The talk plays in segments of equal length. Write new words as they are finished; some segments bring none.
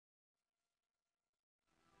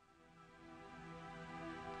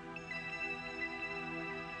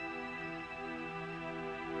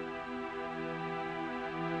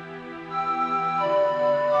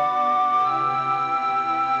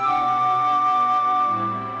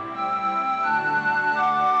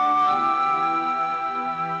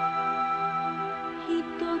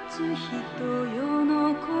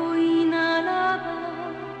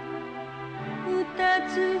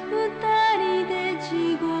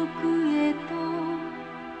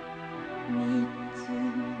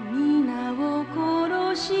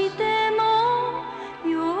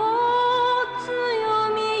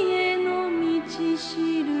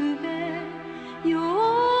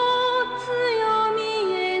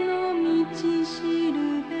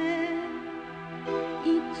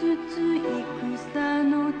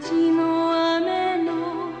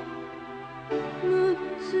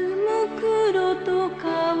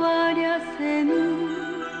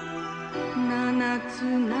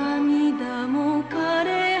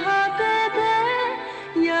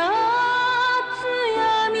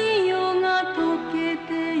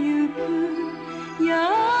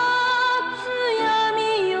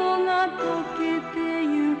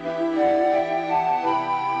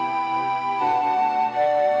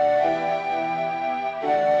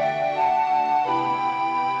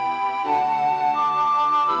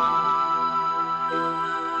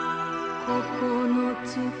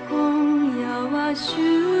つ今夜は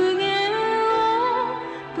祝言を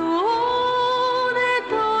どれ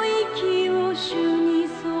と息を主に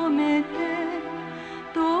染めて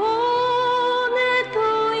どれと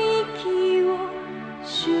息を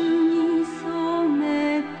主に染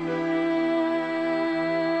めて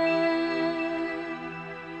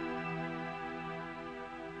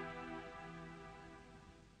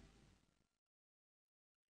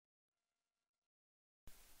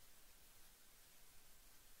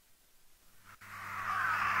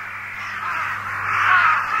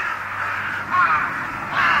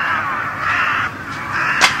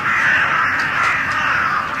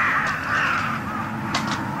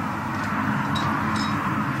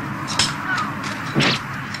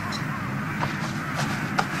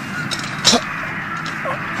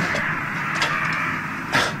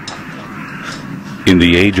In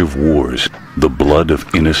the age of wars, the blood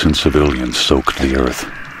of innocent civilians soaked the earth,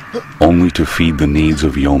 only to feed the needs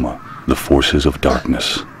of Yoma, the forces of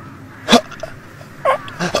darkness.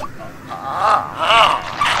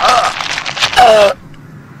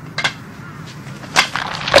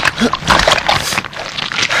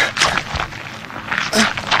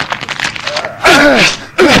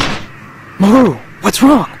 Maru, what's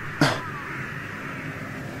wrong?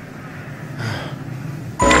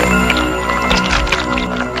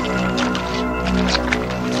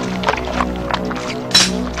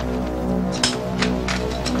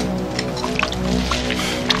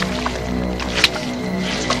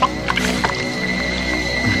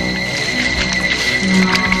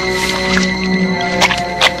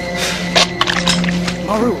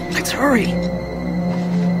 Maru, let's hurry.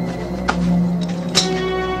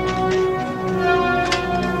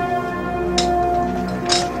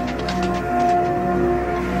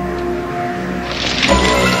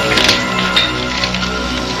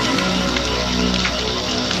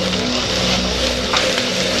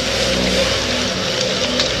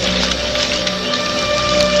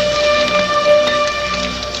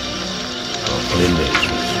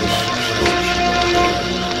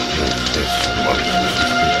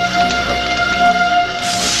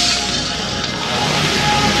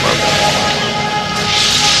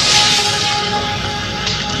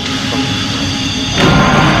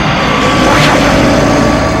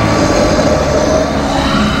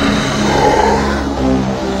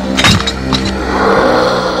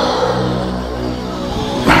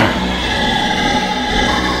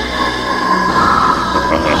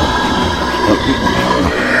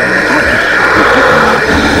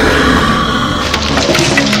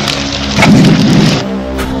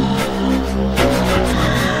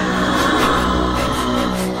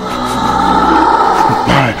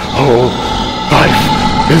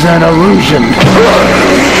 Is an illusion.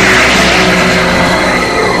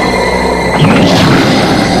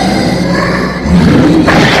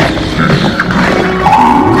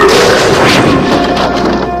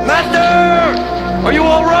 Master! Are you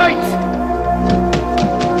all right?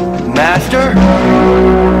 Master?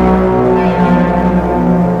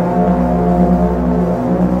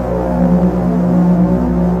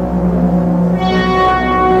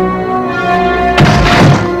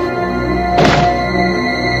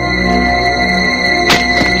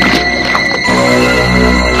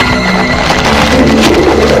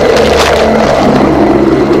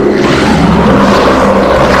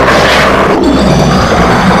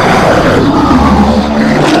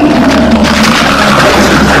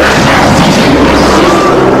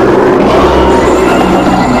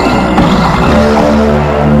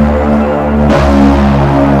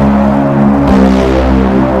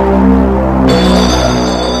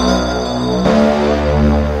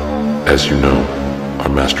 As you know, our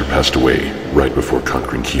master passed away right before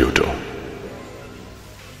conquering Kyoto.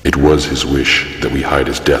 It was his wish that we hide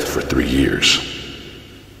his death for 3 years.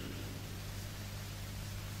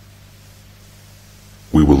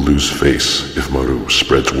 We will lose face if Maru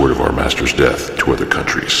spreads word of our master's death to other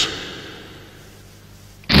countries.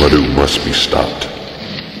 Maru must be stopped.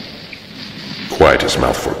 Quiet his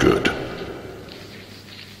mouth for good.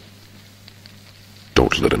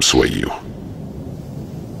 Don't let him sway you.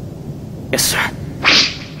 Yes, sir.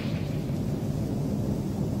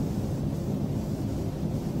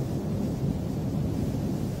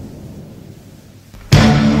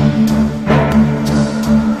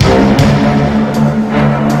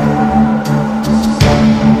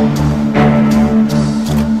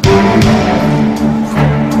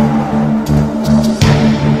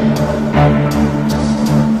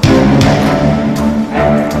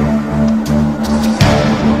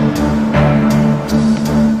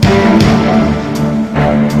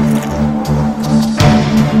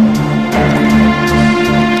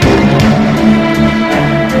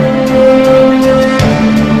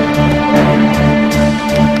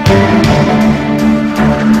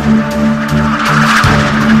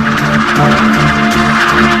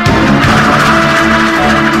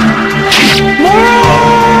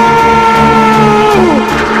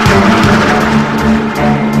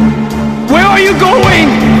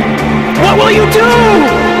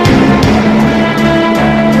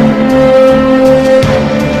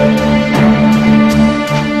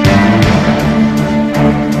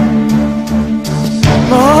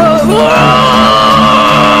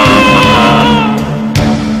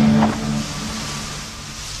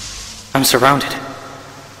 I'm surrounded.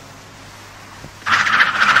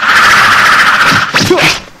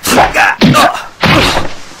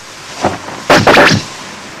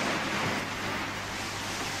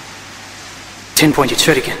 Tin-pointed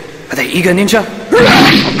shuriken. Are they Iga ninja?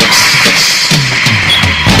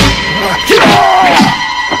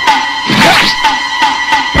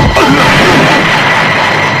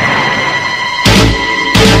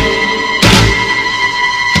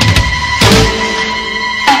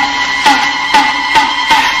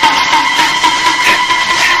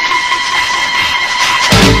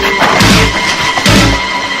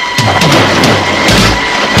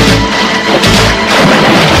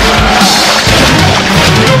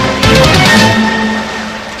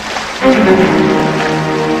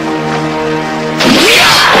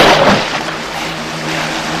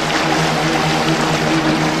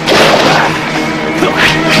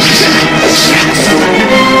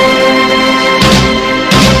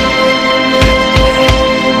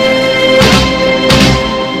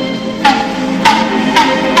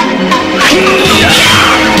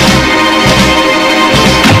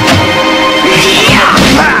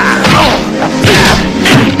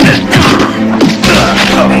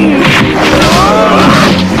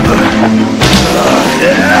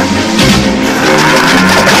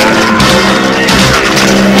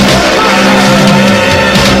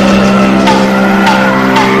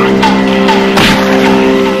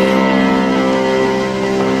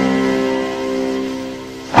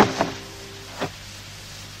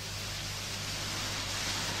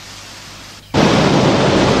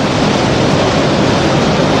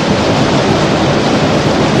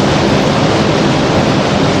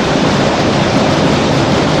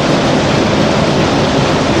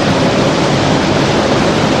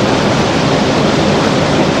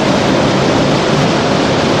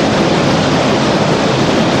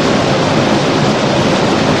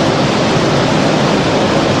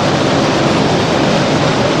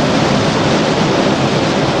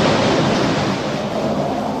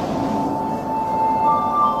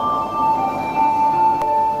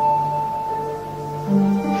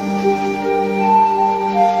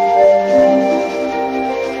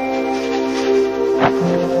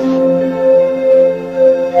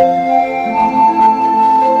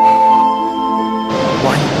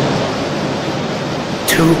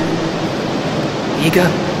 Iga?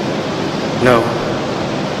 No.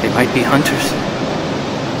 They might be hunters.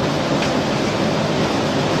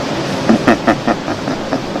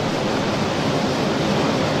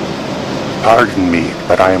 Pardon me,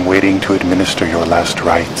 but I am waiting to administer your last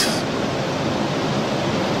rites.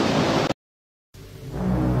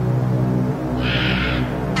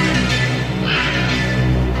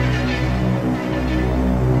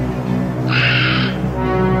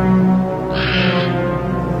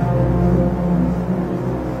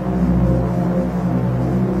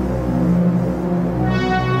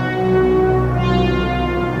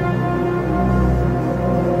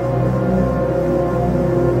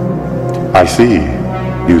 I see.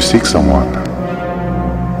 You seek someone.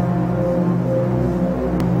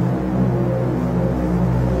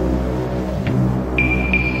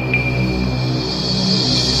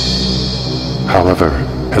 However,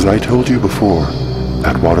 as I told you before,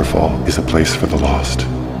 that waterfall is a place for the lost.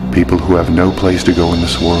 People who have no place to go in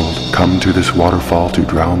this world come to this waterfall to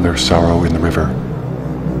drown their sorrow in the river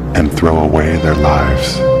and throw away their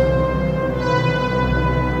lives.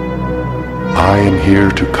 I am here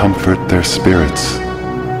to comfort their spirits.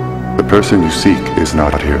 The person you seek is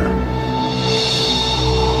not here.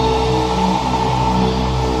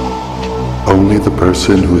 Only the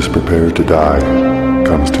person who is prepared to die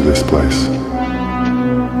comes to this place.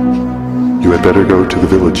 You had better go to the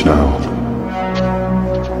village now.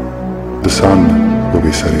 The sun will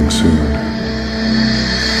be setting soon.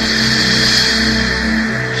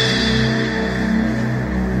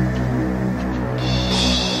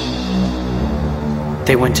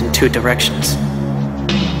 They went in two directions.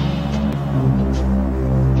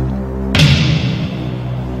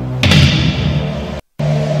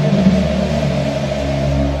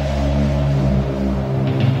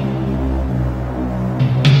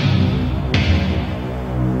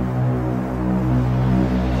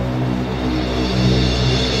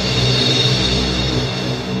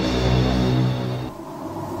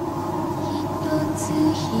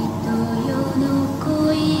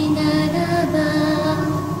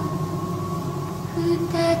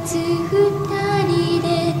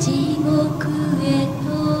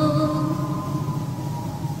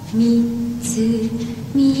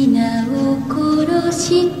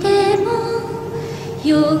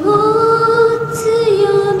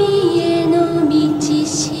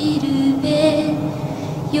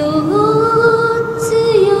 Yo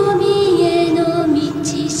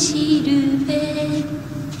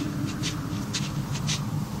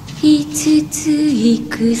 5つ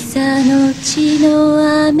戦の地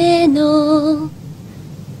の雨の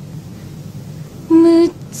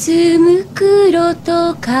6つむくろ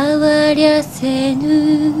と変わりゃせ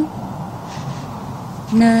ぬ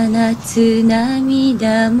7つ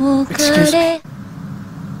涙も枯れ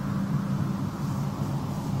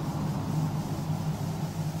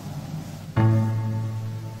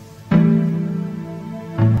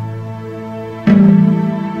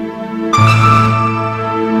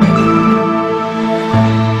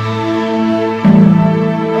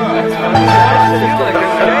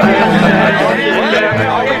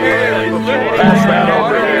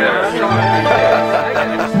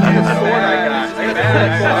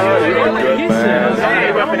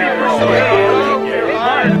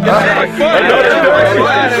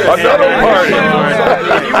Another party!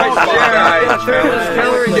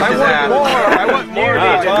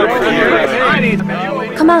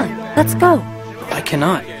 Come on, let's go. I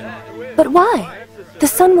cannot. But why? The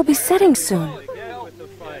sun will be setting soon.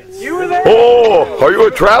 Oh, are you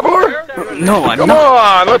a traveler? No, I'm Come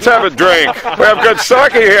not. on, let's have a drink. We have good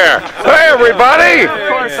sake here. Hey, everybody!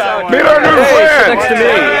 Meet our new friend! Next to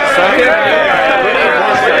me.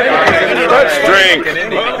 Let's drink!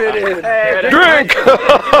 Drink!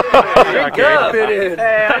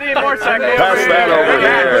 Hey, I need more sake. Pass that over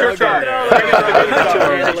here.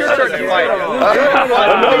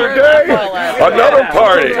 Another day, another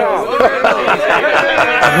party.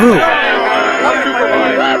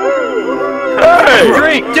 Hey!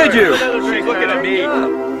 Drink, did you? She's looking at me.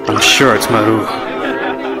 I'm sure it's Maru.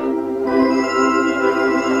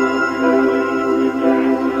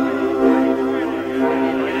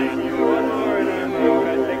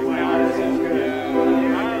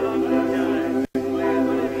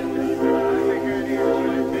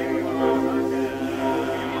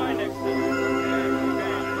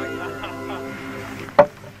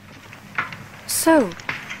 So,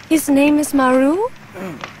 his name is Maru?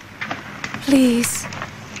 Please.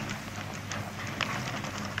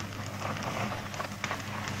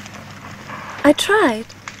 I tried,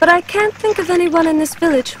 but I can't think of anyone in this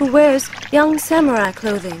village who wears young samurai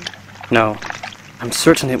clothing. No, I'm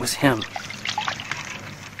certain it was him.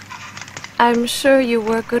 I'm sure you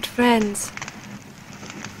were good friends.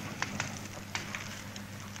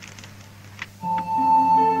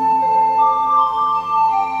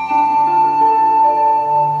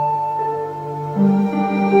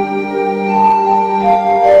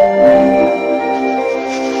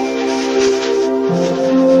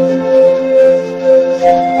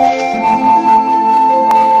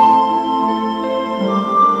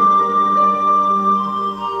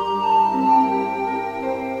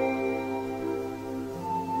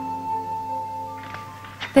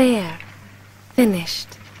 There. Finished.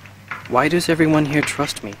 Why does everyone here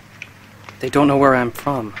trust me? They don't know where I'm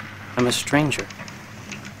from. I'm a stranger.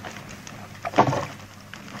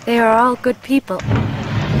 They are all good people.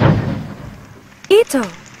 Ito!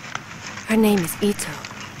 Her name is Ito.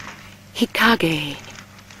 Hikage.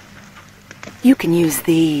 You can use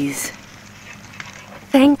these.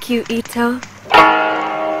 Thank you, Ito.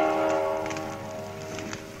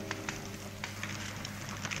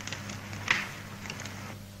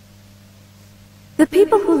 The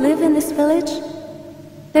people who live in this village,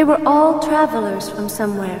 they were all travelers from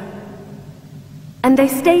somewhere. And they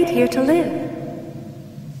stayed here to live.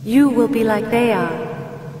 You will be like they are.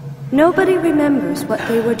 Nobody remembers what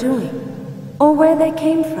they were doing, or where they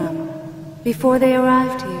came from, before they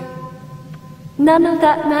arrived here. None of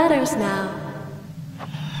that matters now.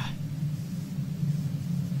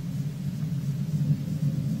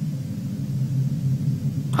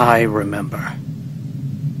 I remember.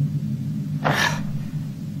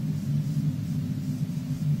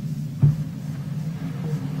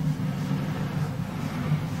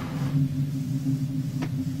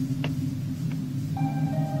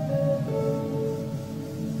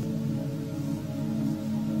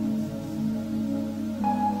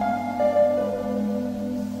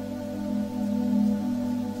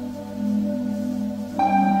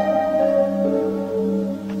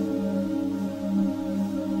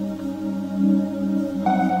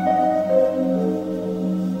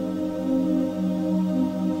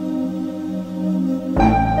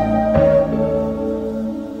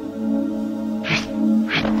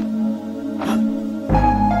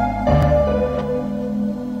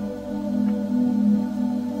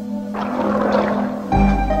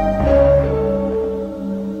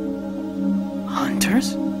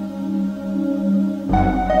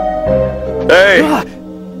 Hey!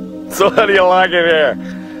 So how do you like it here?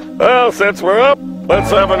 Well, since we're up, let's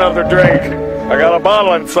have another drink. I got a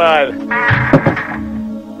bottle inside.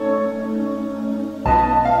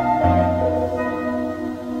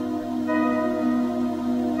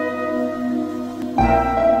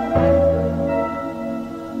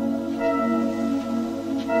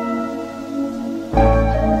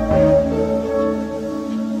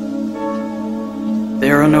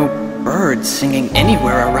 There are no birds singing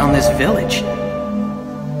anywhere around this village.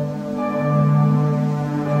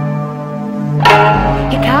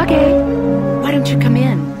 Hikage, why don't you come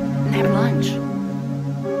in and have lunch?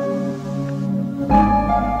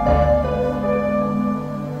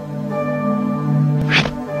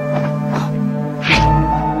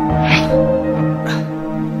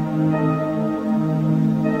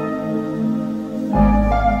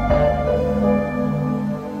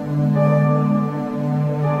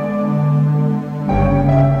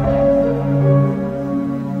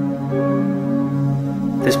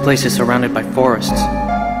 This place is surrounded by forests.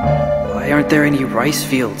 Why aren't there any rice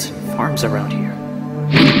fields and farms around here?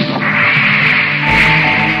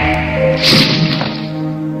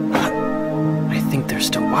 I think they're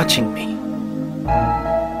still watching me.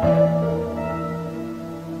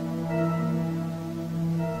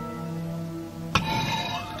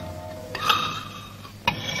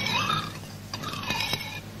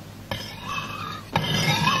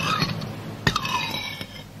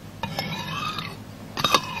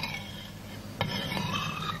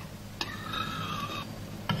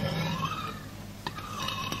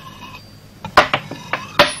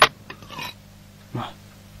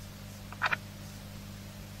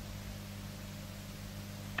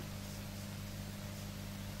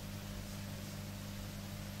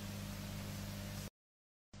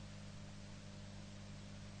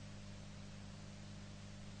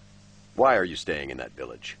 Why are you staying in that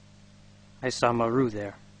village? I saw Maru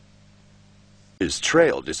there. His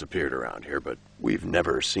trail disappeared around here, but we've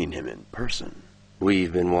never seen him in person.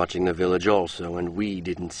 We've been watching the village also, and we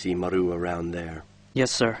didn't see Maru around there.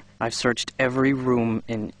 Yes, sir. I've searched every room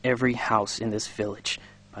in every house in this village,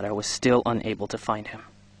 but I was still unable to find him.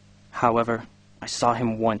 However, I saw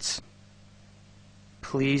him once.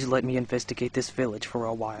 Please let me investigate this village for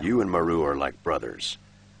a while. You and Maru are like brothers.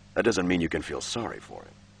 That doesn't mean you can feel sorry for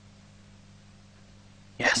him.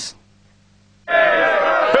 Yes. Look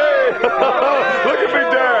at me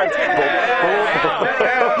dance!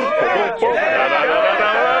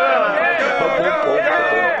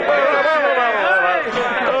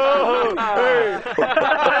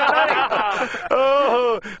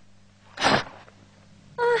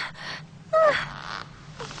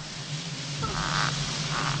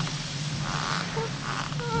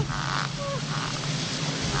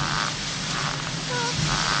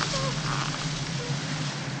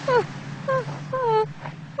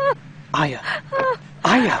 Aya!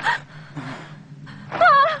 Aya!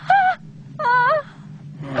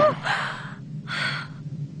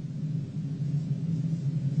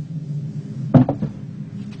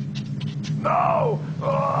 No!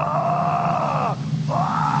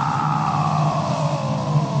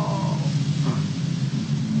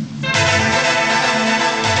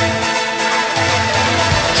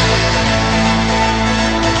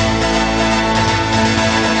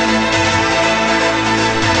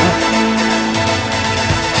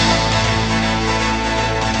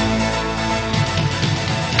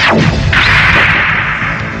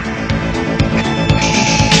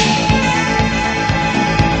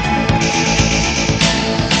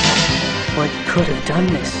 What could have done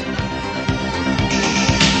this?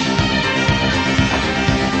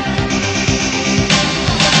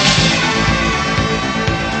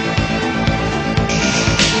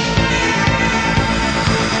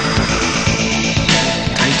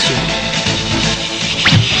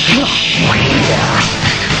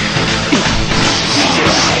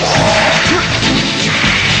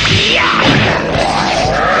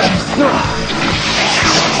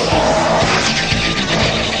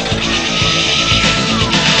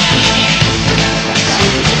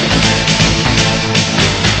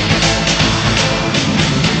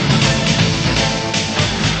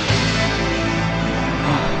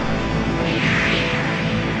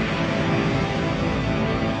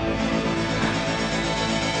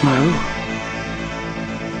 Maru.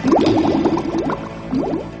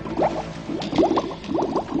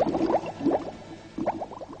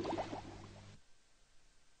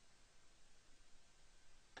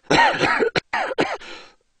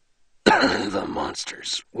 The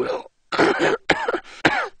monsters will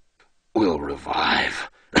revive.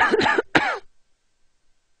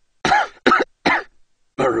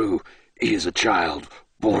 Maru, he is a child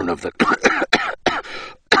born of the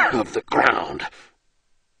of the ground.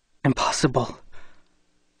 Impossible.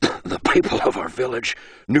 The people of our village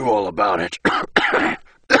knew all about it.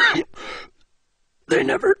 They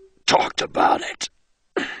never talked about it.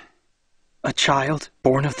 A child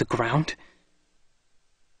born of the ground?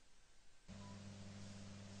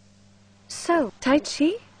 So, Tai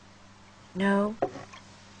Chi? No.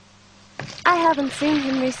 I haven't seen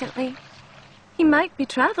him recently. He might be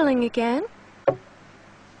traveling again.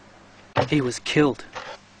 He was killed.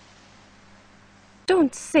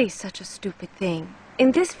 Don't say such a stupid thing.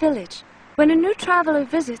 In this village, when a new traveler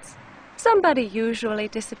visits, somebody usually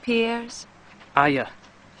disappears. Aya,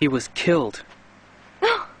 he was killed.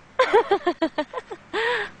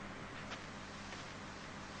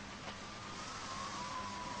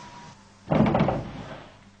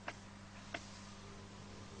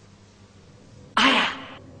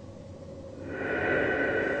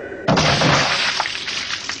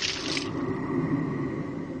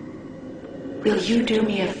 Will you do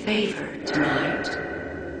me a favor tonight?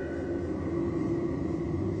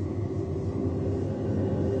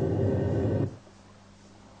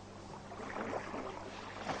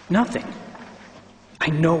 Nothing. I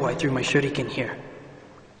know I threw my shuriken here.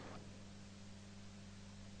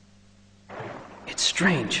 It's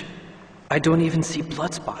strange. I don't even see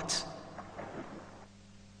blood spots.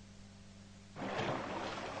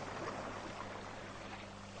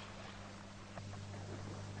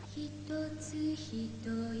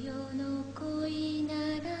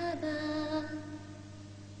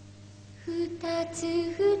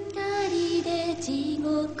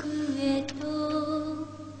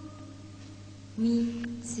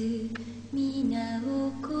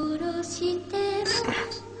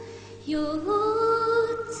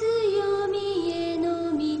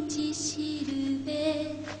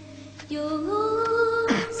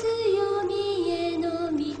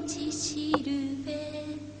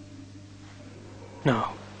 No,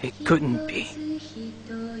 it couldn't be.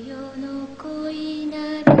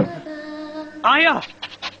 Aya!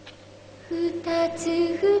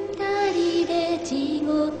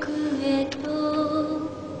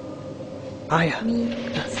 Aya.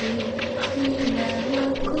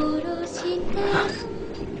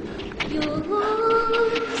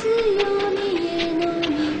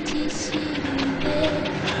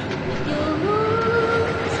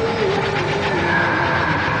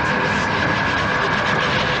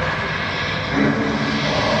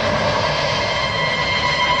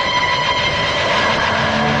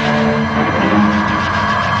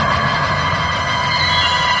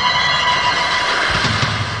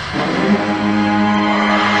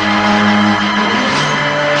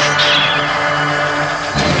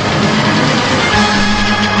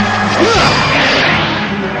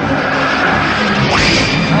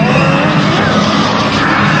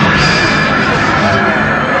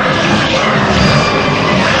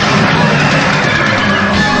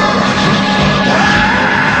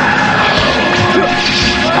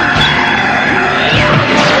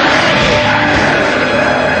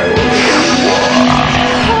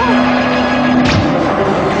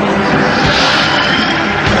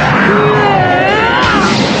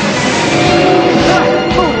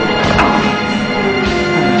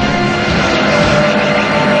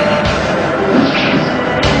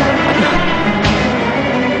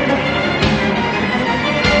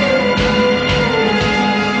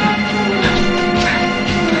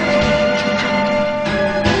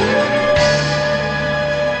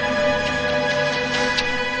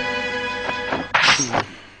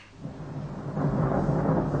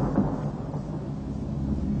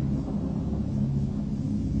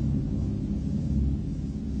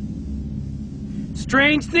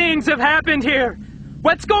 Strange things have happened here.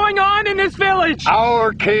 What's going on in this village?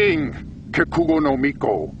 Our king, Kikugo no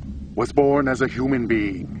Miko, was born as a human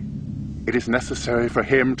being. It is necessary for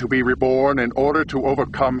him to be reborn in order to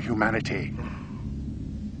overcome humanity.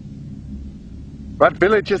 That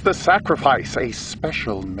village is the sacrifice, a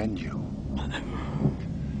special menu.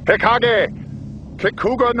 Hikage,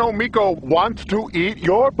 Kikugo no Miko wants to eat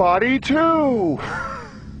your body too.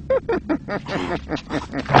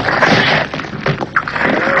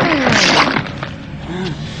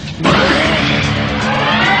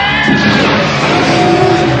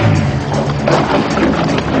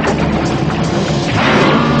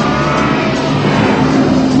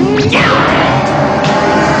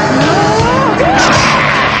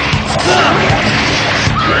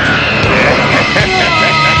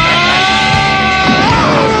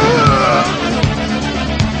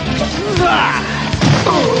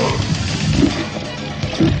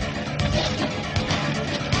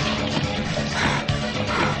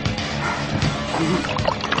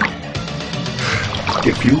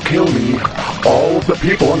 If you kill me, all the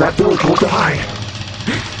people in that village will die.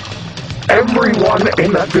 Everyone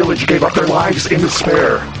in that village gave up their lives in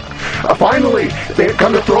despair. Finally, they had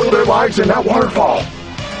come to throw their lives in that waterfall.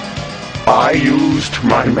 I used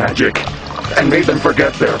my magic and made them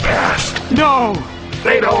forget their past. No!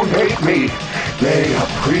 They don't hate me. They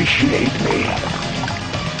appreciate me.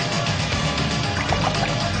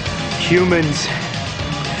 Humans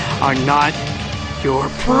are not your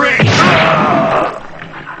prey!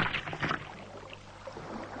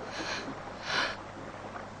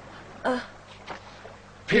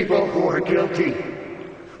 People who are guilty,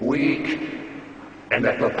 weak, and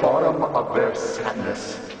at the bottom of their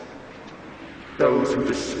sadness. Those who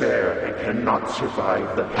despair and cannot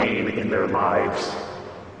survive the pain in their lives.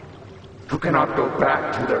 Who cannot go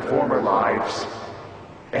back to their former lives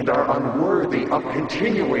and are unworthy of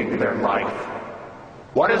continuing their life.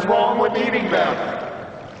 What is wrong with eating them?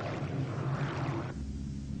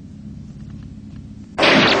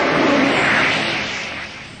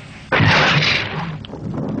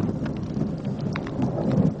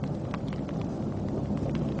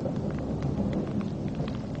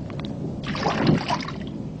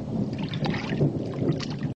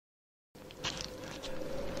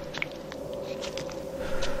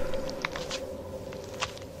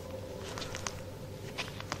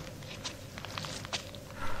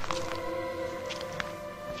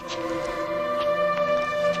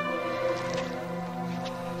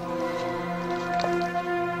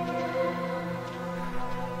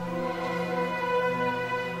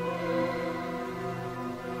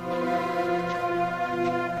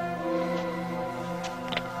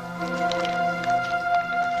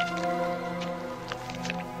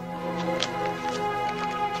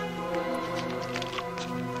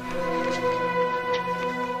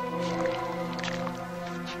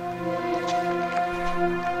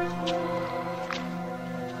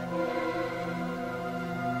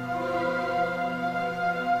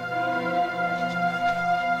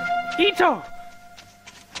 Ito!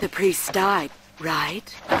 The priest died,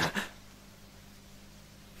 right?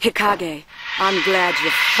 Hikage, I'm glad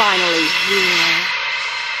you're finally here.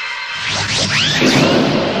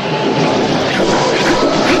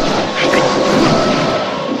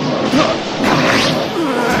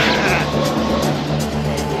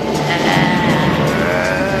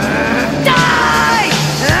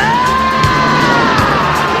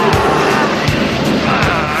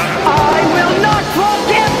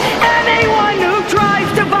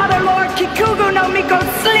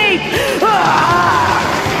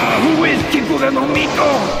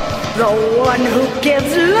 The one who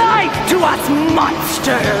gives life to us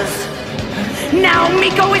monsters! Now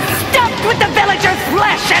Miko is stuffed with the villagers'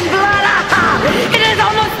 flesh and blood! Aha! It is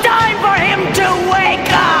almost time for him to wake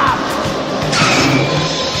up!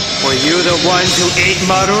 Were you the ones who ate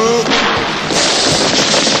Maru?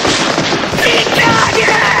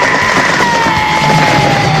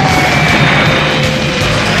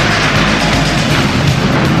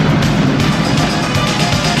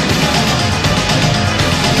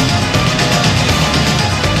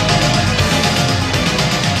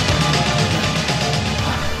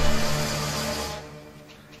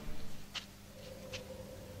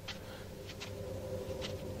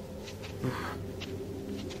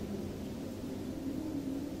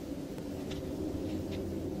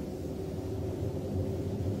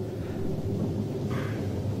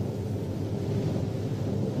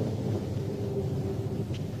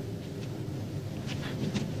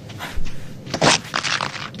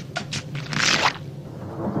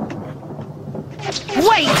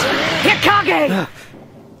 Wait! Hikage!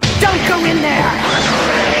 Don't go in there!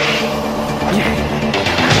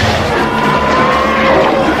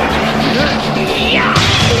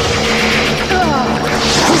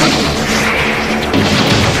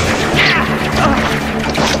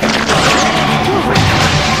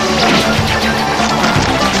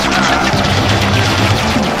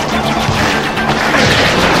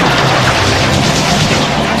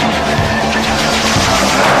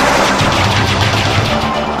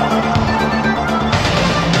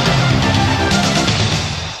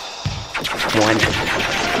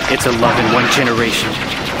 It's a love in one generation.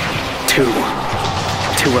 2. 2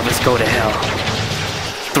 of us go to hell.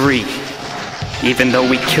 3. Even though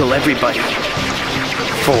we kill everybody.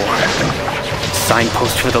 4.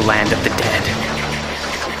 Signpost for the land of the dead.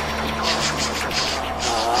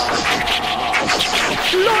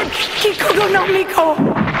 Lord Kikugo no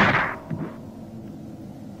Miko!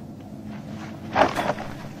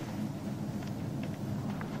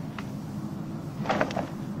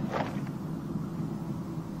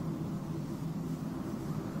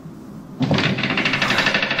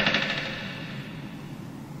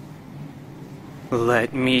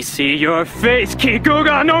 Let me see your face,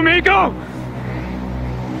 Kikuga no Miko!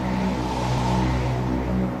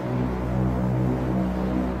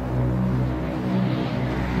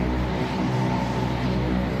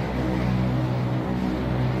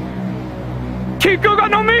 Kikuga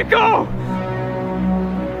no Miko!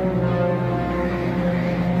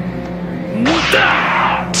 Muta!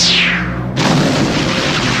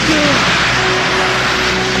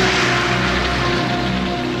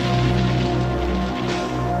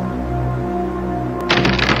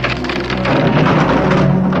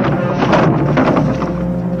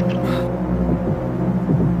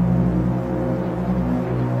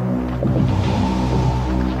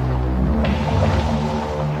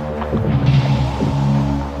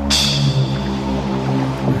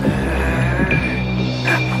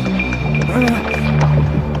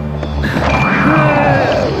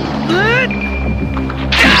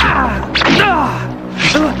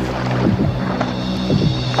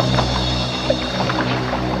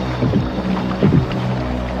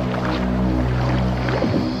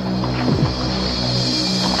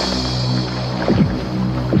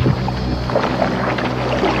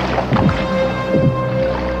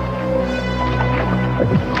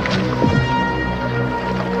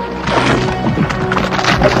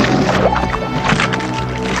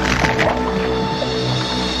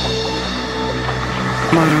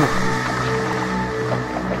 Maru.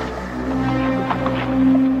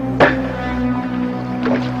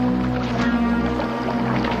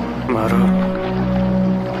 Maru.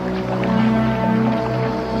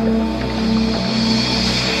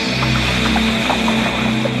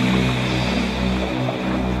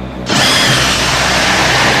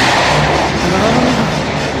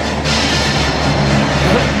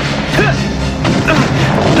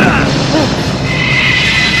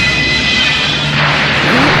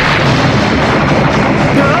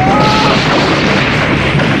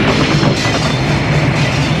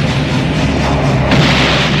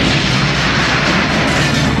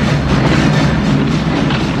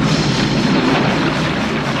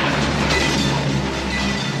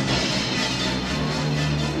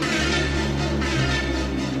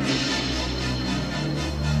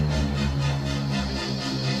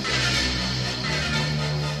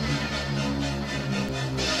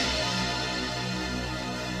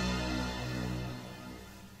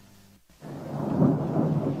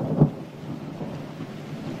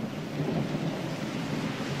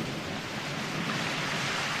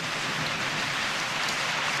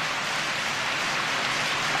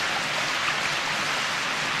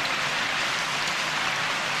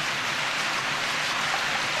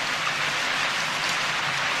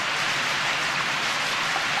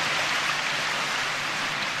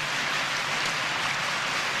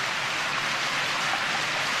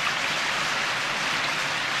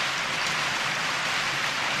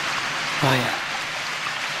 Aya.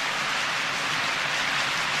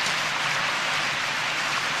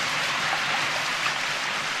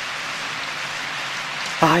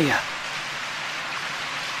 Aya.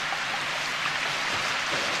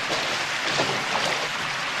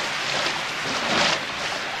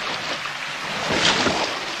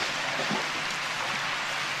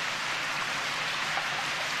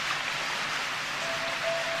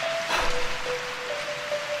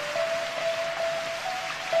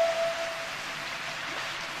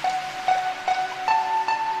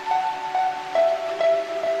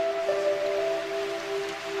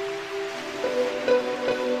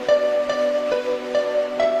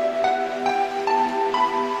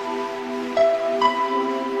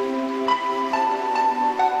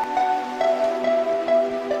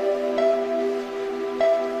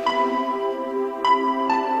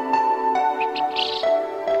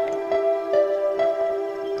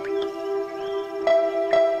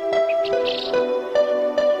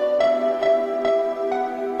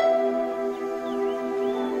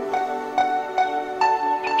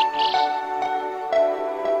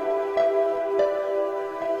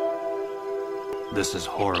 This is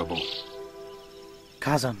horrible.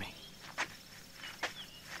 Kazami.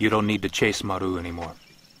 You don't need to chase Maru anymore.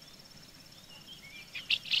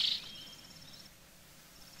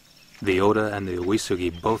 The Oda and the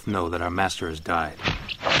Uesugi both know that our master has died.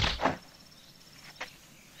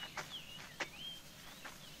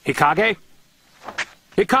 Hikage?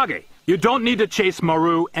 Hikage, you don't need to chase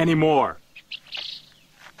Maru anymore.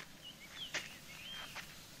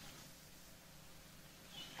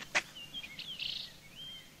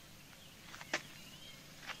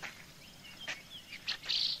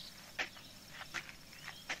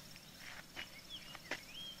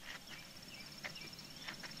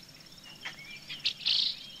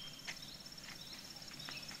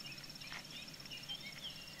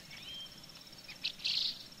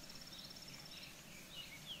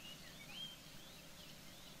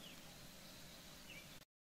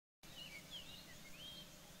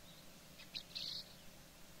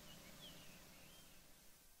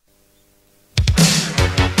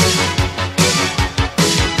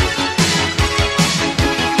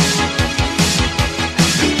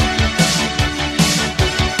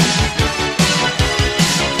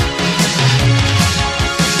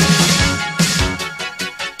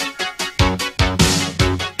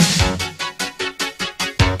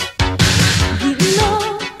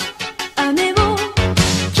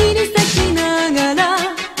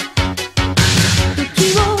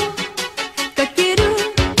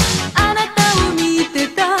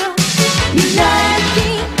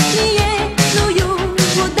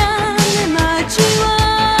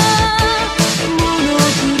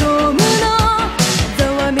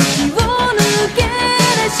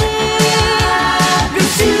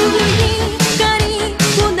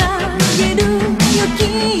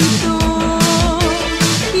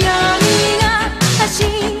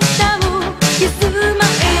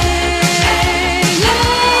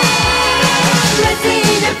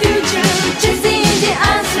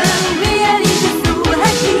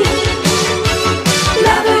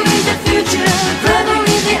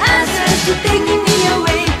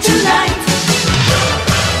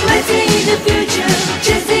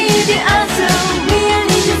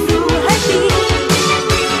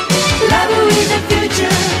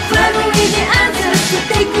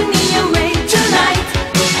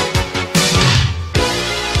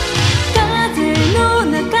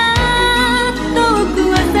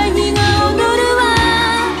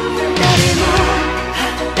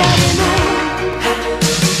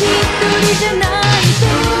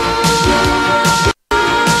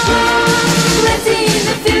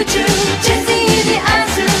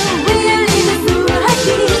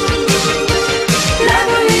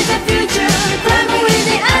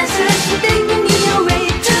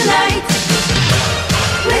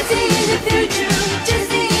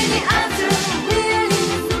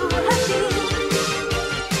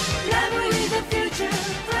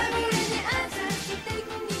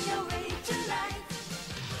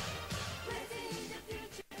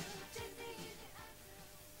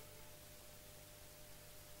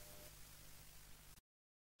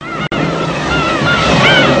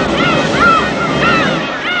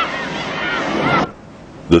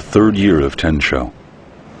 third year of Tensho,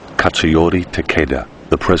 Katsuyori Takeda,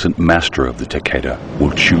 the present master of the Takeda,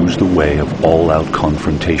 will choose the way of all-out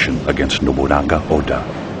confrontation against Nobunaga Oda.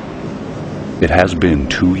 It has been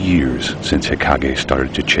 2 years since Hikage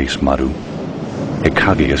started to chase Maru.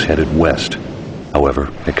 Hikage is headed west.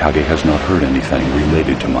 However, Hikage has not heard anything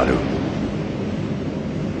related to Maru.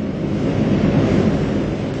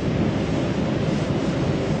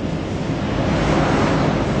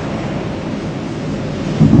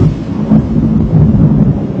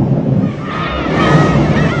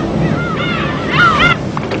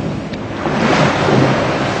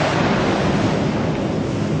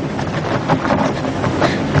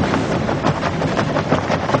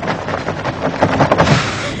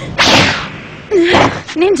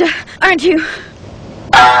 Ninja, aren't you?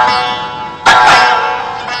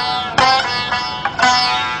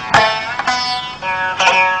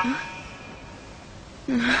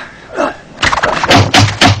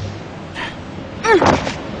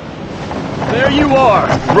 There you are,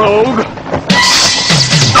 rogue!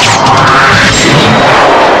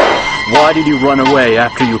 Why did you run away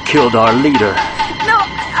after you killed our leader? No,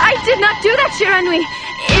 I did not do that, Shiranui.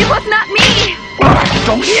 It was not me.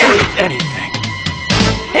 Don't say anything.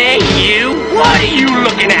 Hey, you! What are you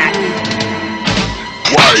looking at?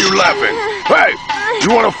 Why are you laughing? Hey, you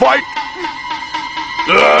want to fight?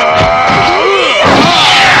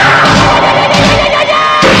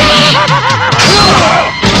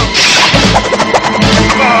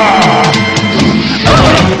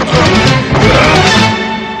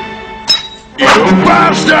 You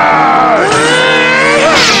bastard!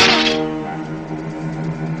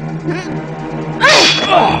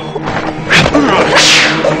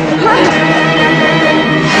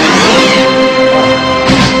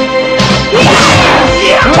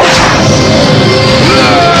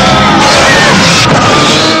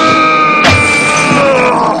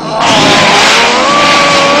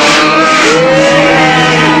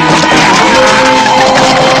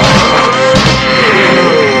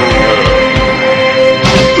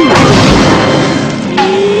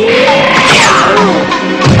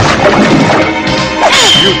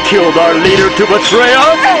 Killed our leader to betray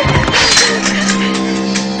us?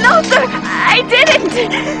 No, sir, I didn't.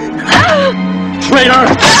 Traitor!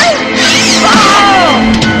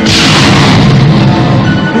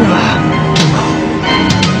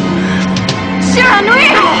 Shiranui!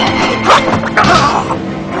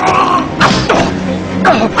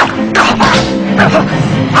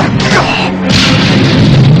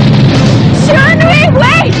 Shiranui,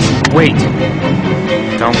 wait! Wait.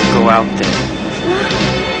 Don't go out there.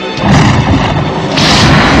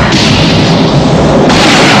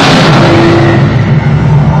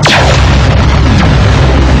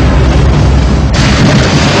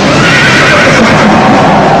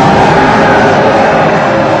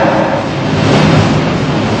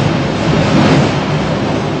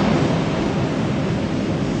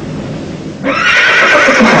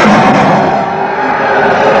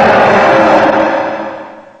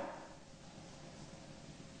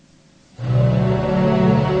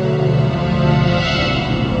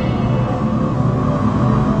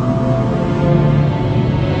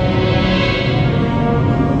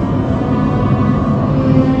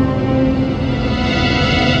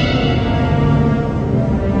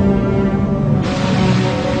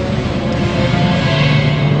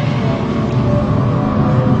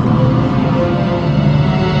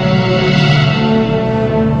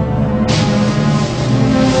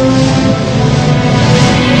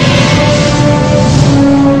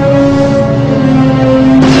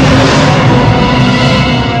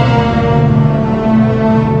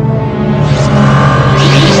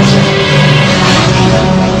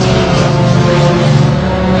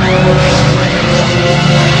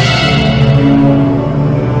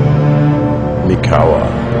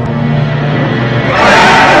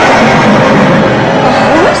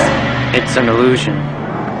 It's an illusion.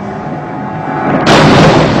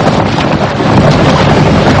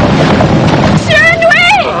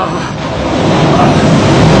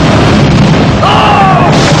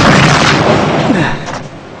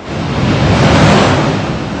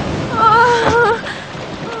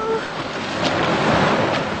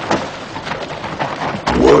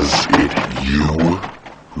 Was it you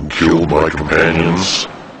who killed my companions?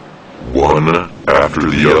 One after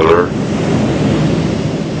the other?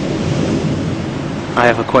 I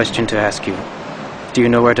have a question to ask you. Do you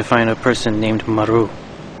know where to find a person named Maru?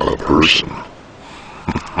 A person?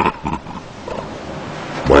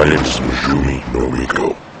 My name is Majumi no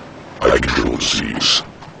Miko. I control the seas.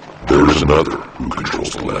 There is another who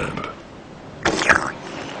controls the land.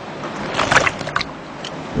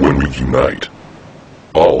 When we unite,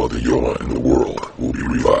 all of the Yoma in the world will be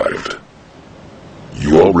revived.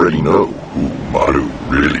 You already know who Maru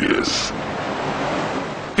really is.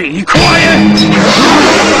 Be quiet!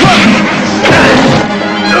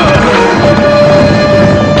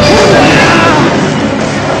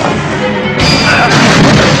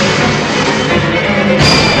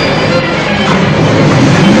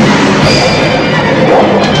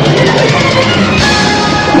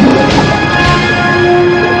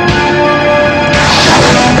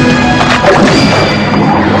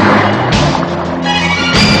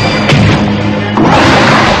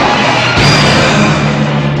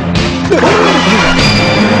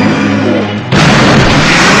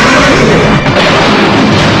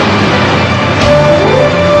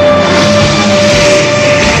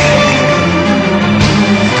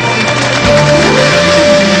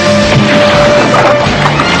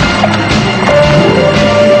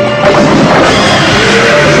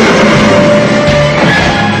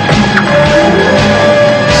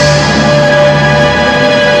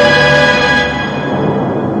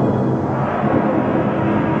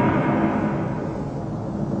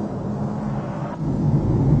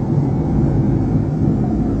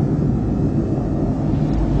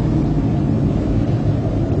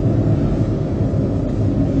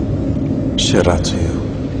 Shiratsu.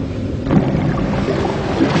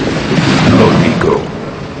 Lord Miko.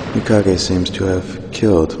 Mikage seems to have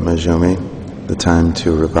killed Majumi. The time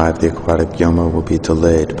to revive the aquatic Yoma will be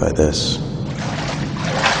delayed by this.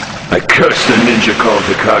 I curse the ninja called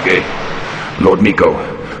Hikage. Lord Miko,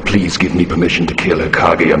 please give me permission to kill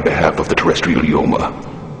Hikage on behalf of the terrestrial Yoma.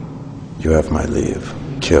 You have my leave.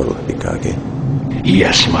 Kill Hikage.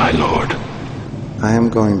 Yes, my lord. I am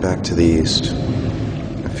going back to the east.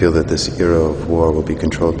 I feel that this era of war will be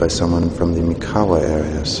controlled by someone from the Mikawa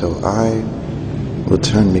area, so I will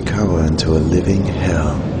turn Mikawa into a living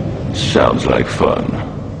hell. Sounds like fun.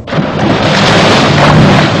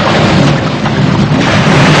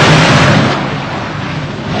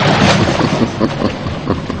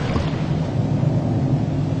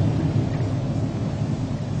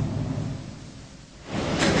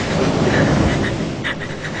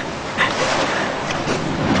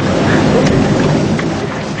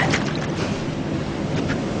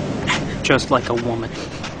 Just like a woman.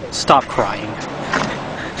 Stop crying.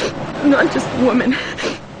 Not just woman.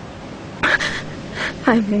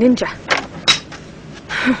 I'm ninja.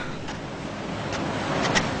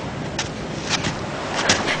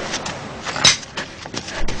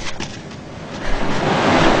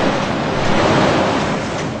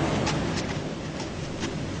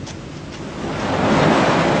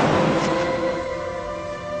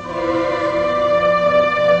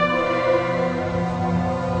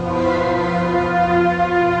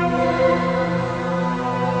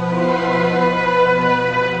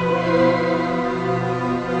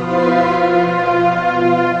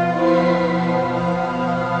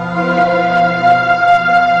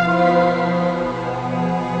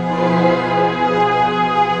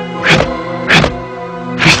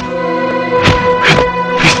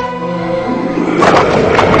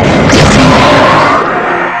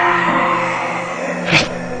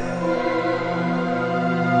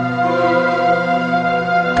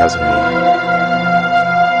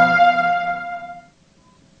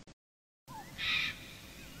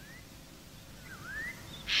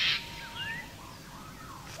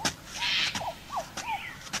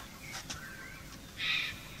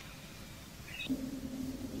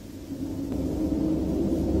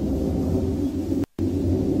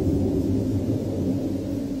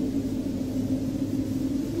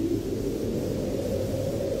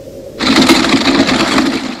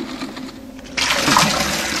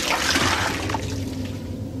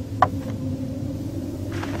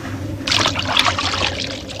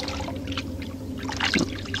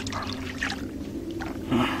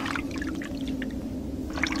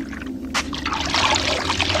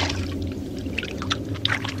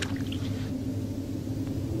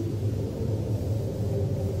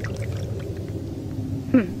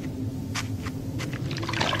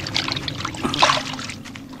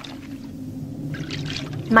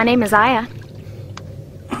 My name is Aya.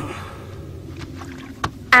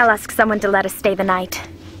 I'll ask someone to let us stay the night.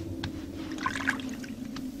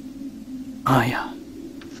 Aya.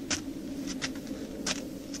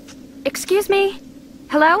 Excuse me?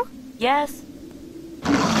 Hello? Yes?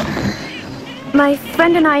 My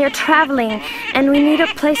friend and I are traveling, and we need a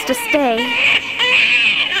place to stay.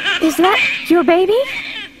 Is that your baby?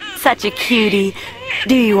 Such a cutie.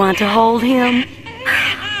 Do you want to hold him?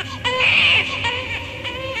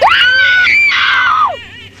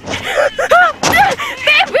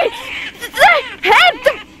 Baby! The head!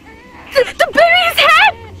 The baby's head!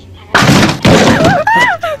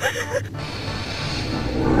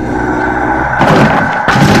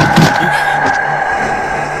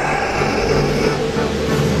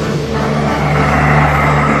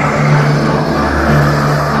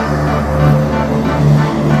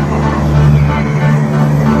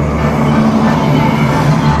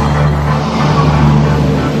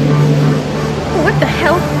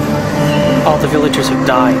 villagers have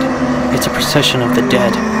died. It's a procession of the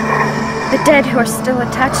dead. The dead who are still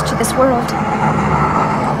attached to this world.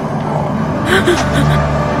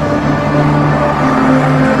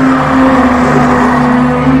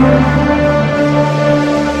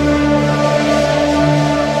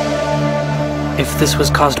 If this was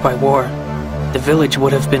caused by war, the village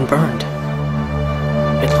would have been burned.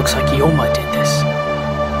 It looks like Yoma did this.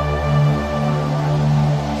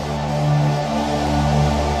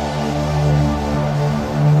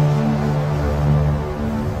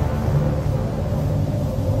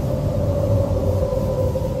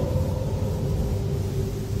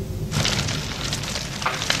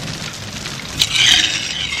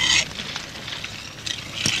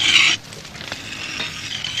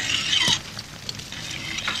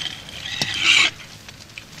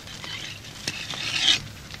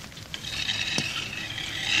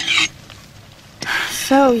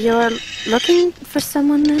 So, you're looking for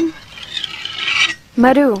someone then?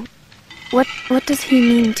 Maru, what does he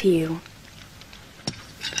mean to you?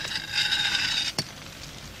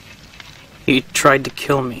 He tried to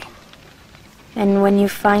kill me. And when you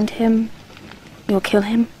find him, you'll kill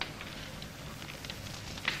him?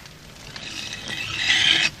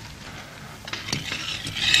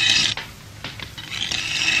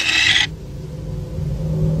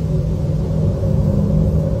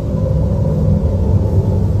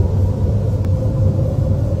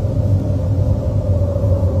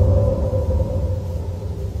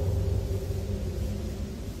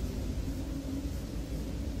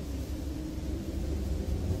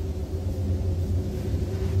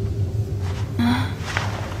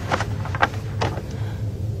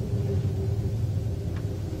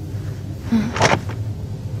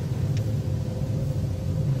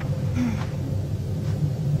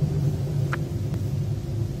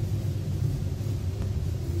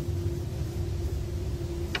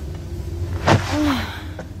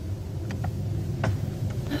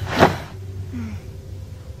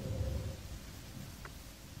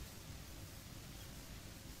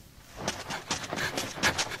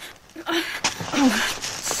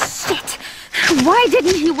 Shit! Why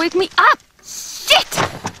didn't he wake me up? Shit!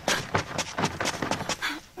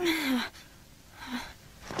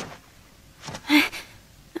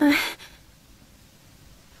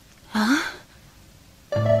 Huh?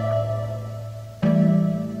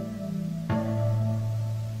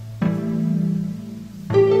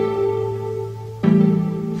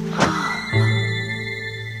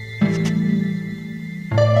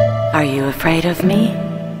 Are you afraid of me?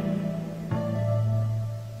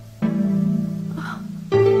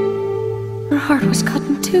 Her heart was cut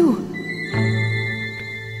in two.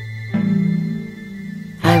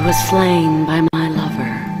 I was slain by my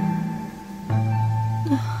lover.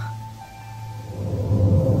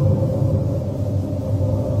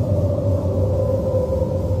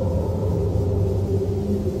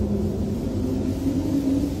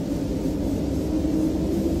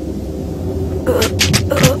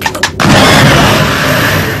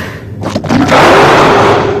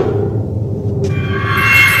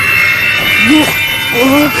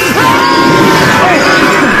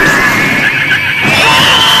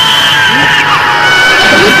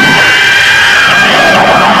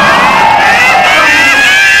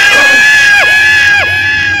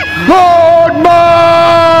 Lord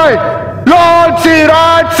my Lord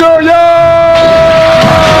Siratsuya!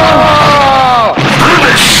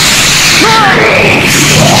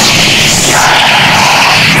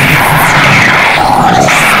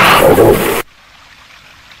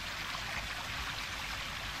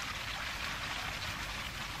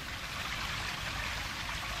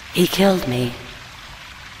 He killed me.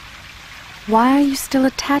 Why are you still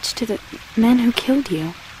attached to the man who killed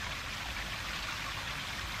you?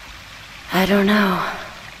 I don't know.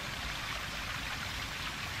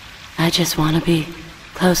 I just want to be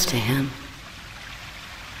close to him.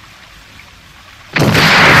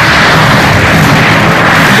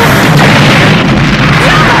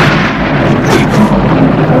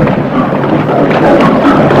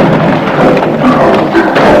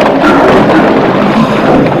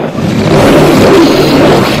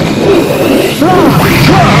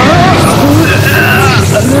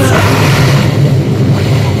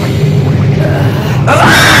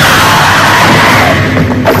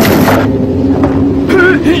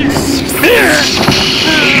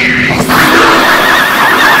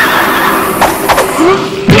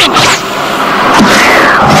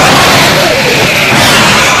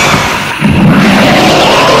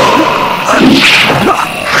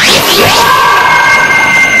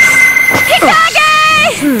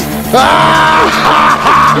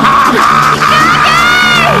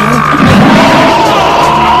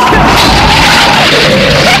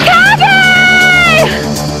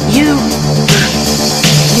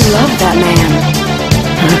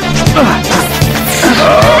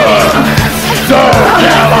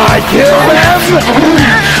 Shall I kill them?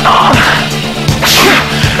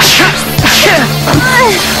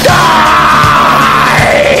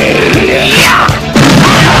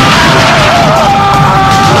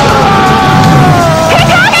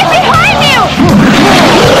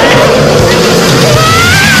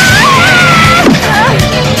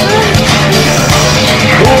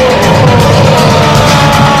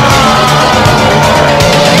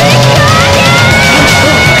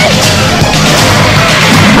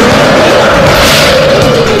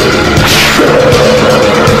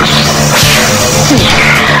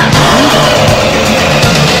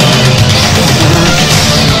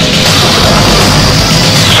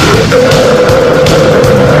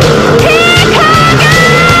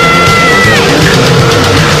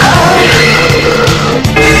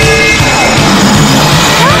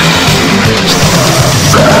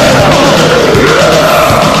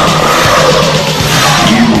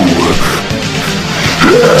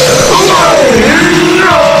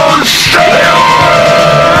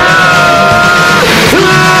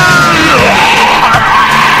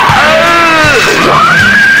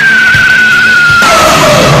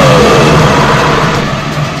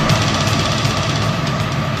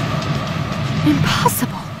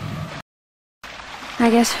 Impossible. I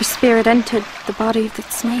guess her spirit entered the body of the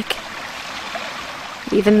snake.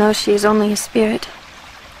 Even though she is only a spirit.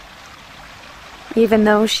 Even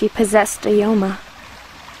though she possessed a Yoma.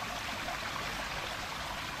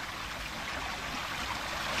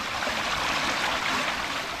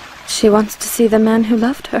 She wants to see the man who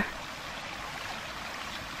loved her.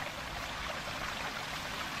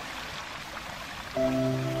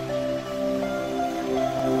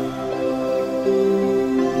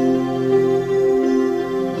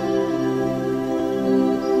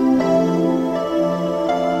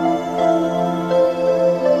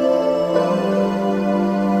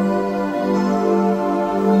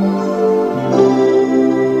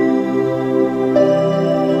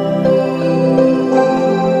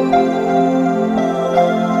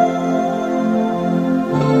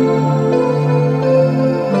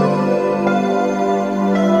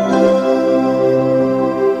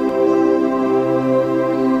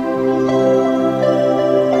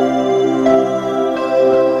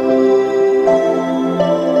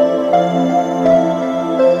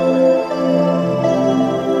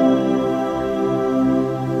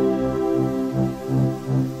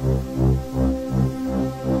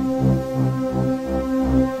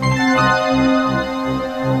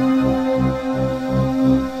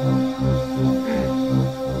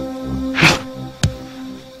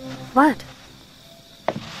 What?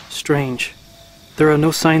 Strange. There are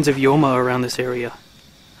no signs of Yoma around this area.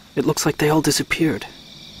 It looks like they all disappeared.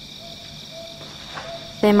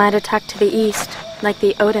 They might attack to the east, like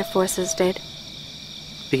the Oda forces did.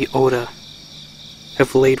 The Oda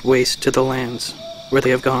have laid waste to the lands where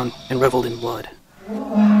they have gone and reveled in blood.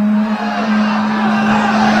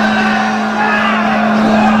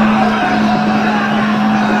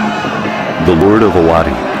 The Lord of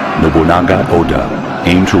Owari, Nobunaga Oda,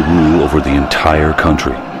 aimed to rule over the entire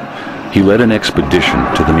country. He led an expedition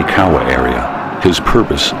to the Mikawa area. His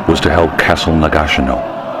purpose was to help Castle Nagashino.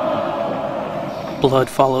 Blood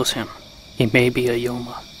follows him. He may be a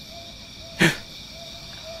Yoma.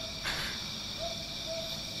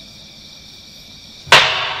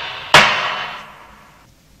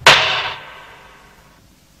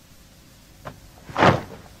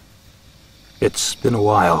 It's been a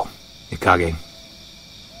while, Ikage.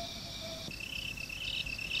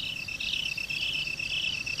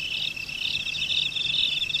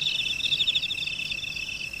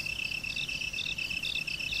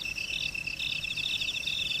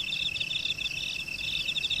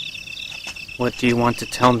 What do you want to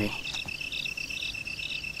tell me?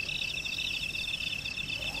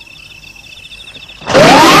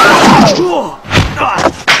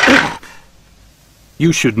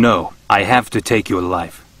 You should know, I have to take your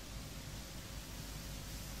life.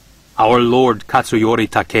 Our Lord Katsuyori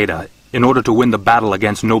Takeda, in order to win the battle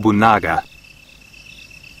against Nobunaga,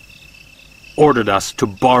 ordered us to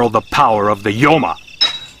borrow the power of the Yoma.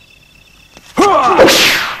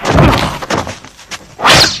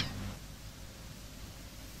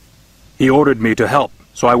 He ordered me to help,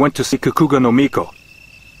 so I went to see Kikuga no Miko.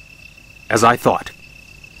 As I thought,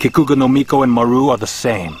 Kikuga no Miko and Maru are the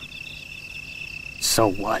same. So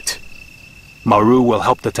what? Maru will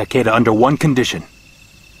help the Takeda under one condition.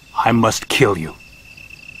 I must kill you.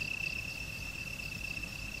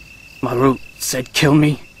 Maru said kill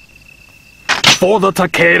me? For the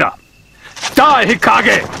Takeda! Die,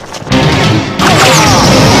 Hikage!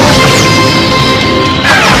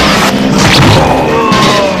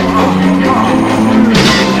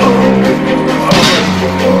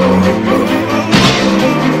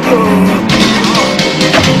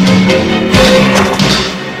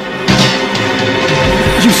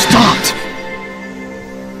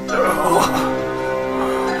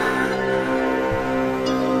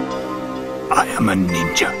 am a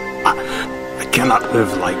ninja. I cannot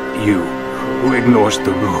live like you, who ignores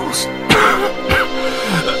the rules.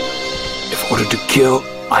 If ordered to kill,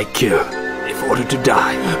 I kill. If ordered to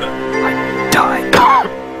die, I die.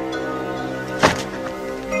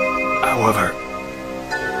 However,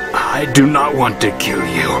 I do not want to kill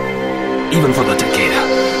you, even for the Takeda.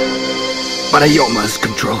 But a Yoma is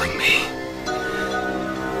controlling me.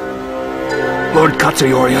 Lord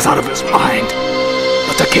Katsuyori is out of his mind.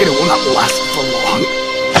 The Takeda will not last for long.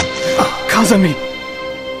 Kazami!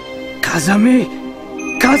 Kazami!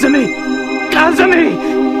 Kazami! Kazami!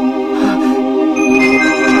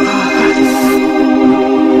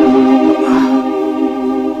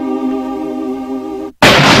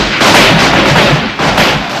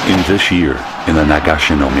 In this year, in the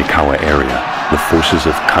Nagashino Mikawa area, the forces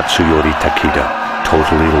of Katsuyori Takeda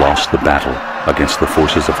totally lost the battle against the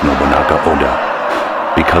forces of Nobunaga Oda.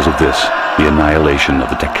 Because of this, the annihilation of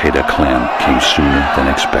the Takeda clan came sooner than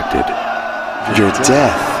expected. Your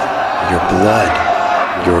death, your blood,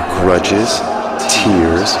 your grudges,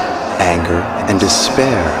 tears, anger, and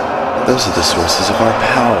despair, those are the sources of our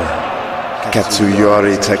power.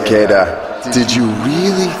 Katsuyori Takeda, did you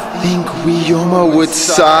really think we Yoma would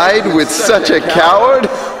side with such a coward?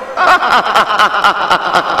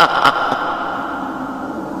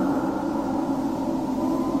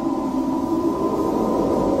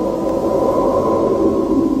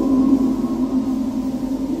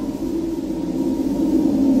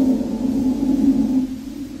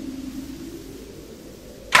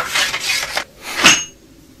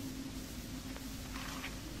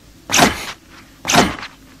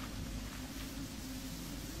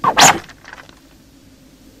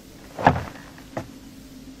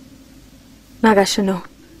 Nagashino,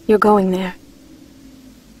 you're going there.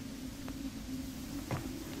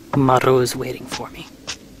 Maru is waiting for me.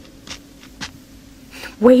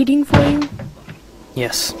 Waiting for you?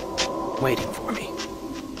 Yes, waiting for me.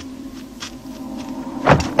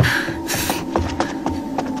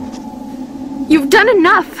 You've done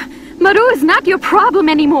enough! Maru is not your problem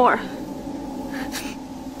anymore!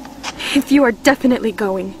 If you are definitely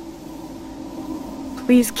going,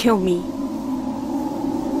 please kill me.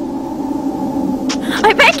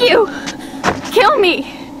 I beg you! Kill me!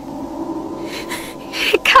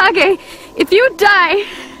 Hikage, if you die,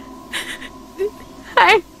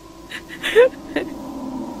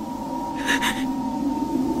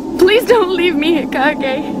 Please don't leave me,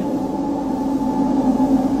 Hikage.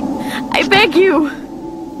 I beg you!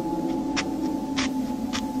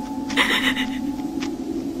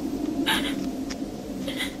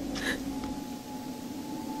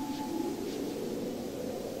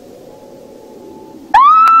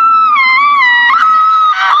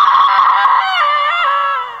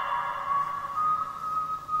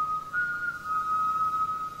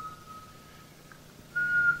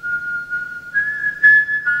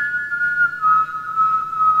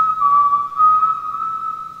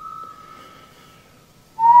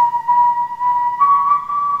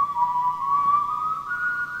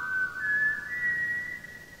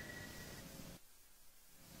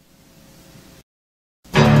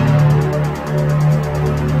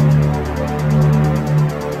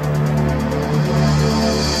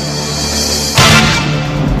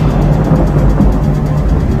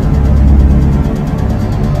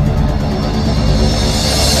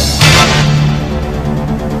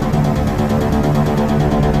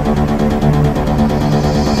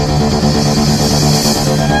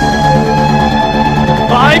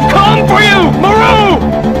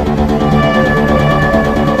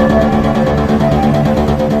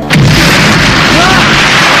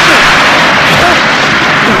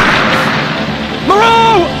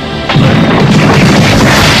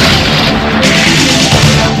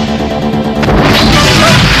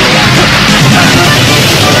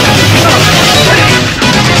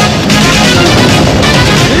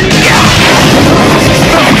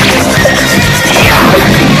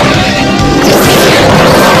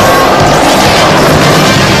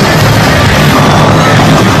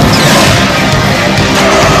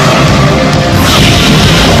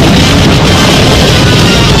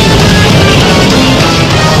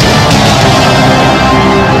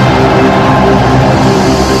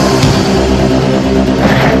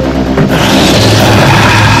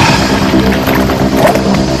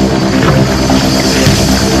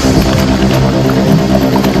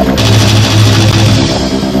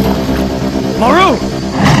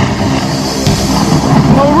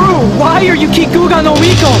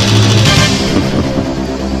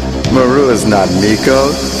 Maru is not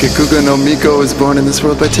Miko. Kikuga no Miko was born in this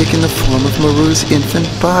world by taking the form of Maru's infant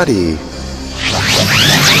body.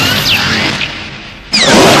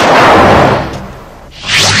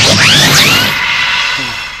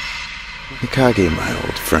 Hikage, my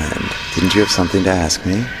old friend, didn't you have something to ask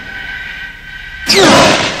me?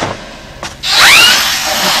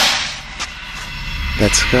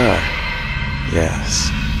 That scar.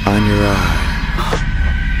 Yes, on your eye.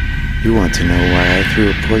 You want to know why I threw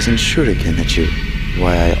a poisoned shuriken at you?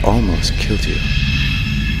 Why I almost killed you?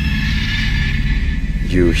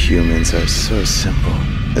 You humans are so simple.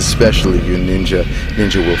 Especially you ninja.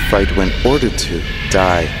 Ninja will fight when ordered to,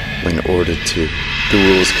 die when ordered to. The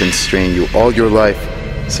rules constrain you all your life.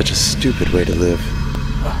 Such a stupid way to live.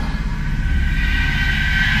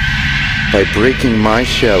 By breaking my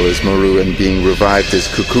shell as Maru and being revived as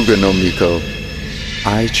Kukuga no Miko,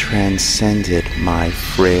 I transcended my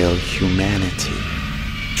frail humanity.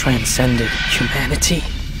 Transcended humanity?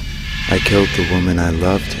 I killed the woman I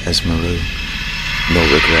loved as Maru. No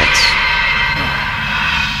regrets.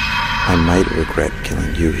 I might regret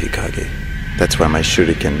killing you, Hikage. That's why my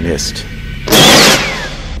shuriken missed.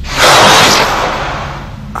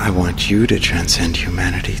 I want you to transcend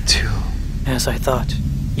humanity, too. As I thought,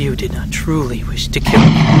 you did not truly wish to kill me.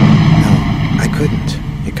 No, I couldn't,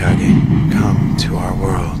 Hikage. Come to our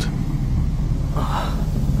world.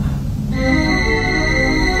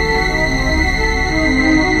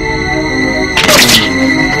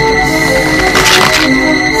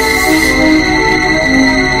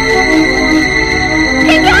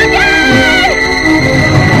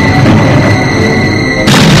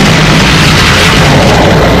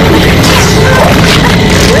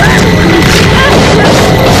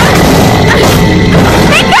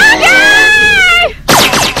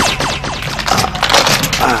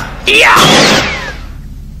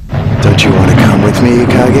 Don't you want to come with me,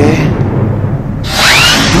 Hikage?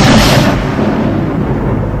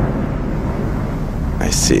 I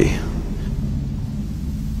see.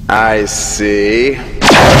 I see.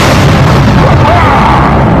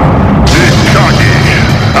 Hikage,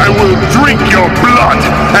 I will drink your blood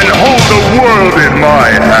and hold the world in my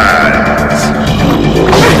hands.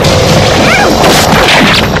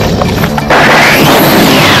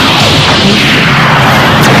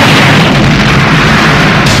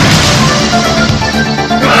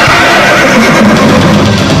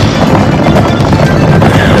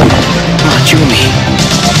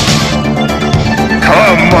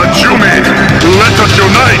 Come, Majumi, let us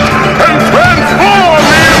unite and transform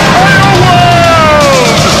the entire world!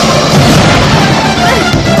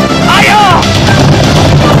 Aya!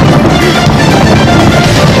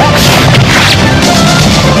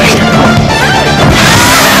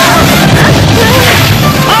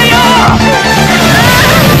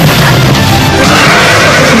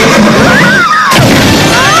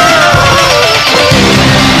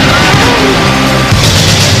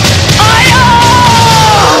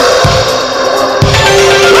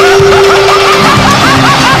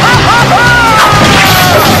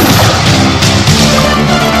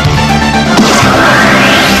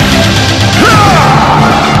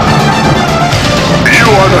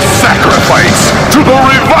 To the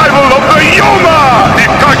revival of the Yoma,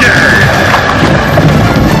 Hikage!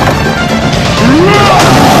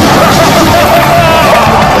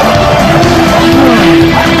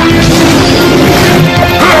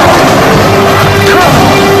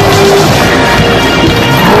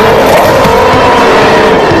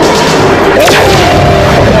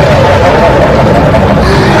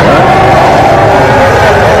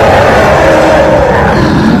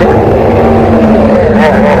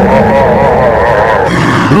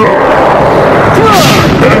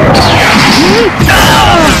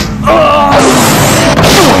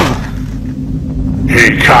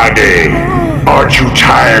 Hikage, aren't you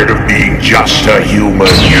tired of being just a human?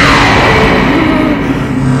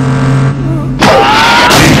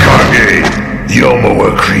 Hikage, Yoma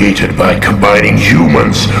were created by combining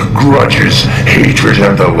humans, grudges, hatred,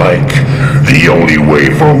 and the like. The only way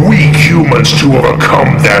for weak humans to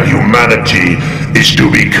overcome their humanity is to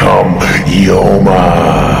become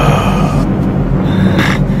Yoma.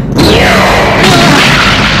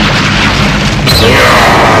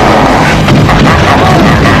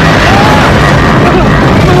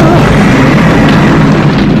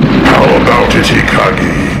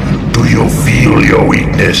 Hikage, do you feel your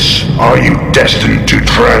weakness? Are you destined to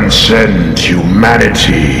transcend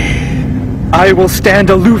humanity? I will stand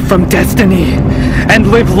aloof from destiny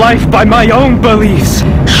and live life by my own beliefs.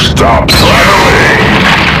 Stop prattling!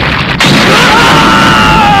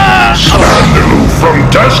 Stand aloof from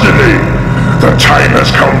destiny! The time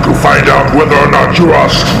has come to find out whether or not you are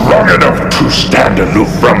strong enough to stand aloof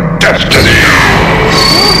from destiny!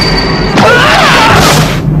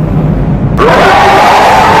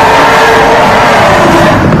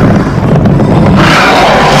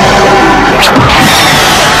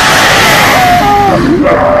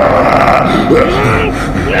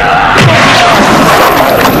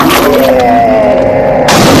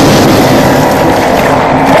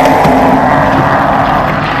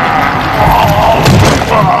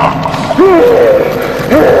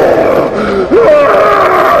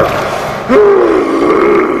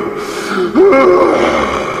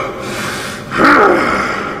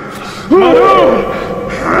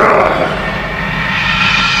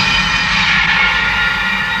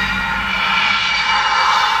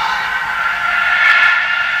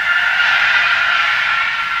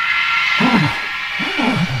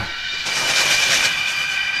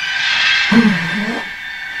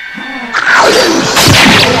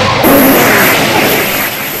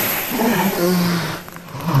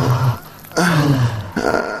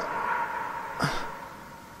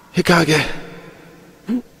 Hikage.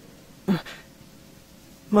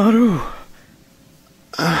 Maru.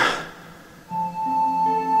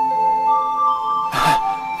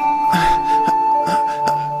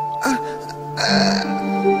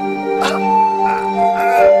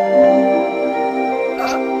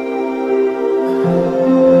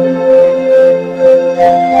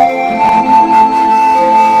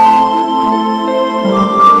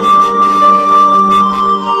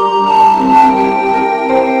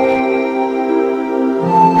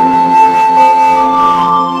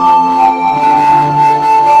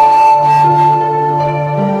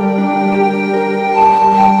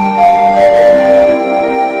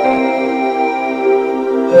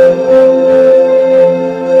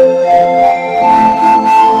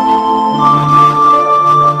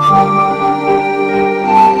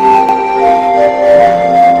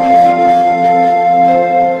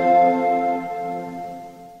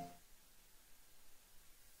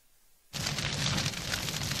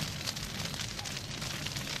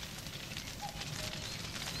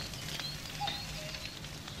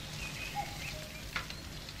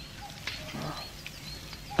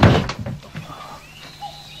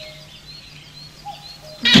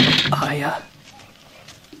 Aya.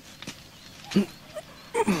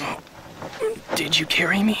 Did you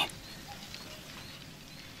carry me?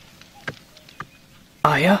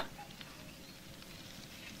 Aya?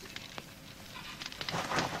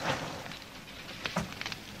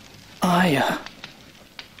 Aya.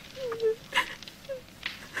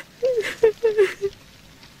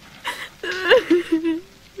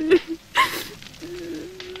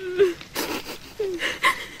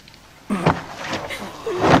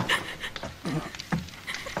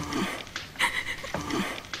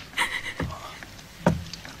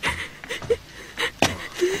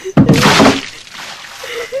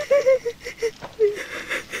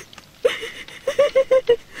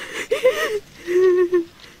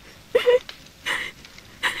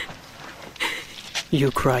 You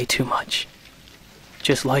cry too much.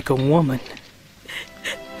 Just like a woman.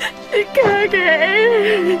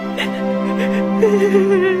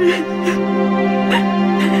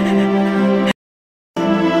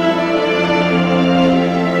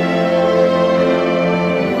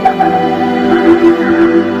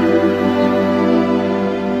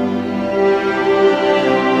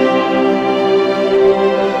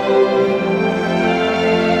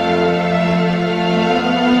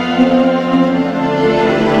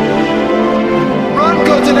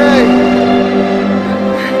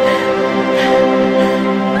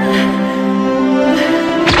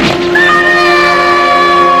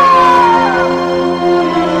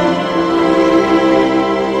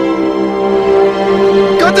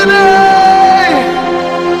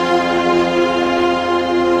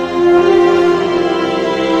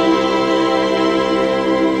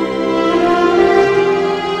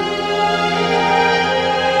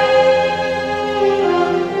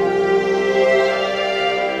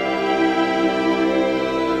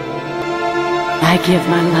 I give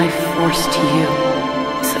my life force to you,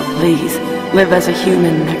 so please, live as a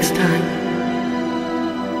human next time.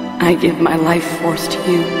 I give my life force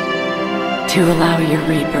to you, to allow your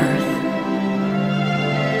rebirth.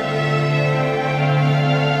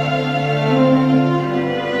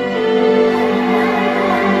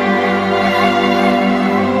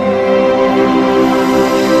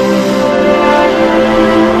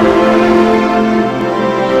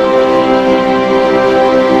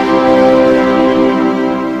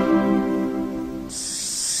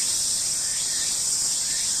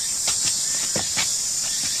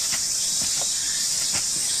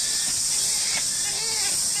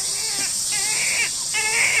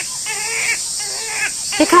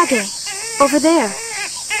 Hikage, over there.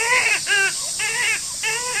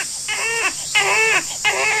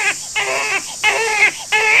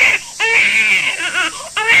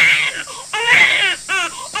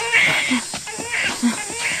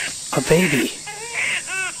 A baby.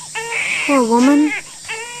 Poor woman.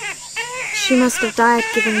 She must have died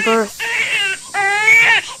giving birth.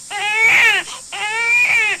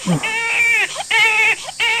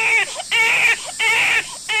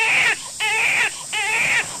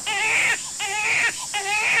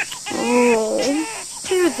 Oh,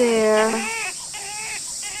 they're there.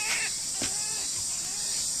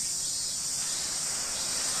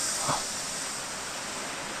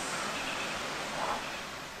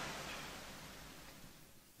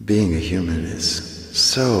 Being a human is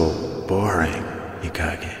so boring,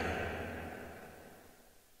 Hikage.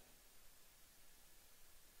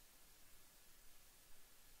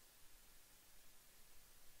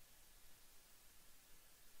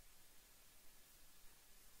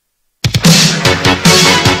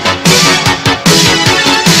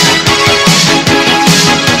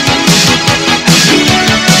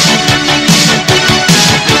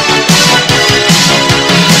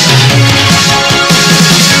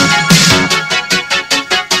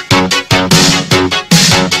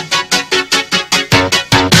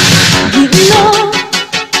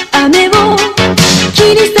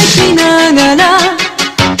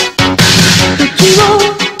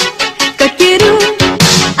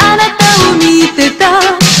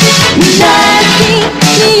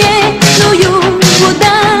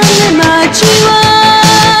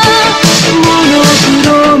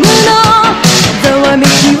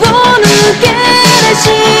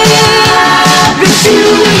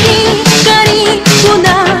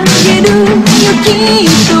 きっ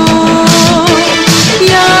と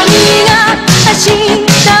闇が明日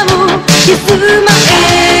を消す前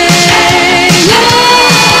に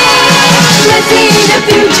Let's see the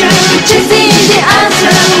future, chasing the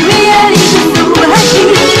answer, reality is so happy.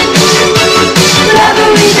 Love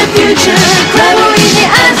is the future, clever is the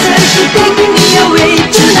answer to taking me away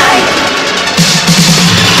tonight.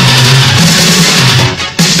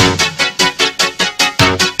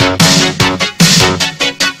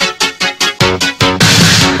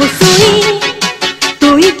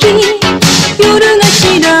 夜が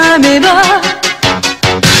白めば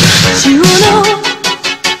潮の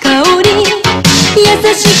香り優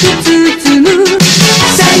しく包む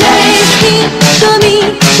さやえ瞳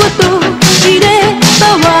ごと知れば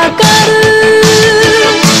わかる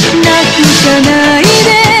泣くじゃないで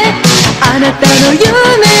あなたの夢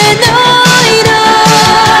だ